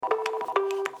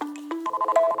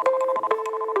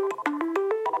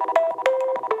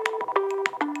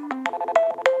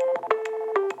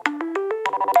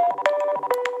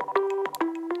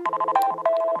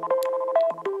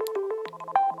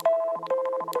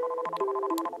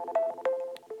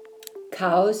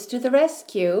Cows to the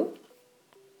Rescue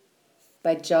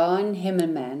by John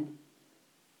Himmelman.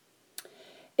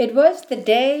 It was the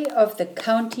day of the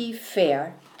county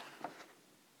fair.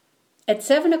 At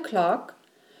 7 o'clock,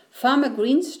 Farmer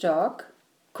Greenstalk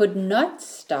could not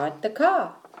start the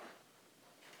car.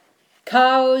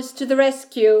 Cows to the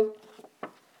rescue!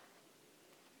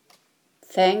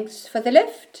 Thanks for the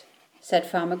lift, said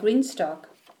Farmer Greenstalk.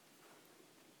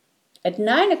 At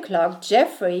 9 o'clock,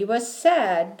 Geoffrey was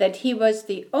sad that he was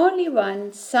the only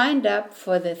one signed up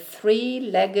for the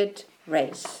three-legged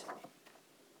race.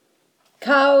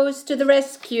 Cows to the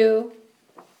rescue!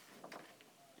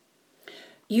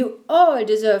 You all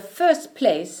deserve first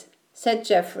place, said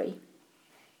Geoffrey.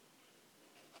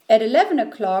 At 11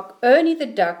 o'clock, Ernie the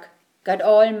duck got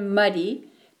all muddy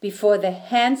before the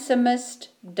handsomest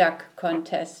duck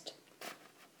contest.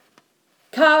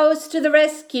 Cows to the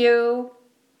rescue!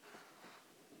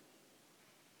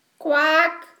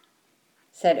 Quack,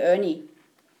 said Ernie.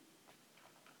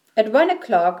 At 1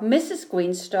 o'clock, Mrs.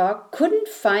 Greenstalk couldn't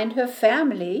find her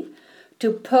family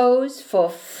to pose for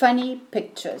funny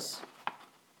pictures.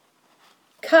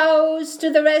 Cows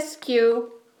to the rescue!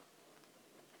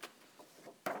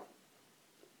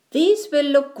 These will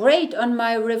look great on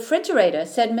my refrigerator,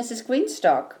 said Mrs.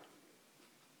 Greenstalk.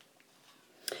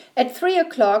 At 3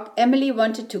 o'clock, Emily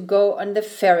wanted to go on the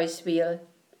Ferris wheel,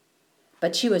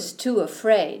 but she was too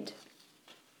afraid.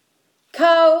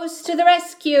 Cows to the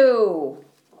rescue!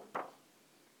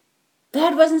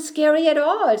 That wasn't scary at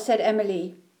all, said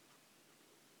Emily.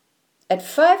 At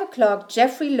 5 o'clock,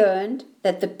 Geoffrey learned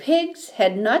that the pigs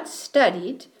had not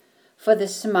studied for the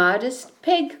smartest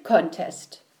pig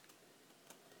contest.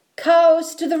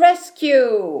 Cows to the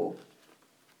rescue!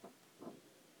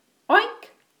 Oink,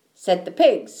 said the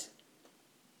pigs.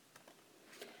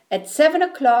 At 7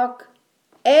 o'clock,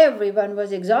 everyone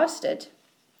was exhausted.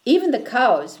 Even the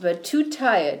cows were too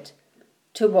tired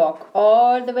to walk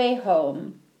all the way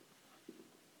home.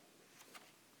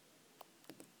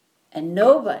 And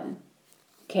no one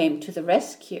came to the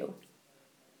rescue.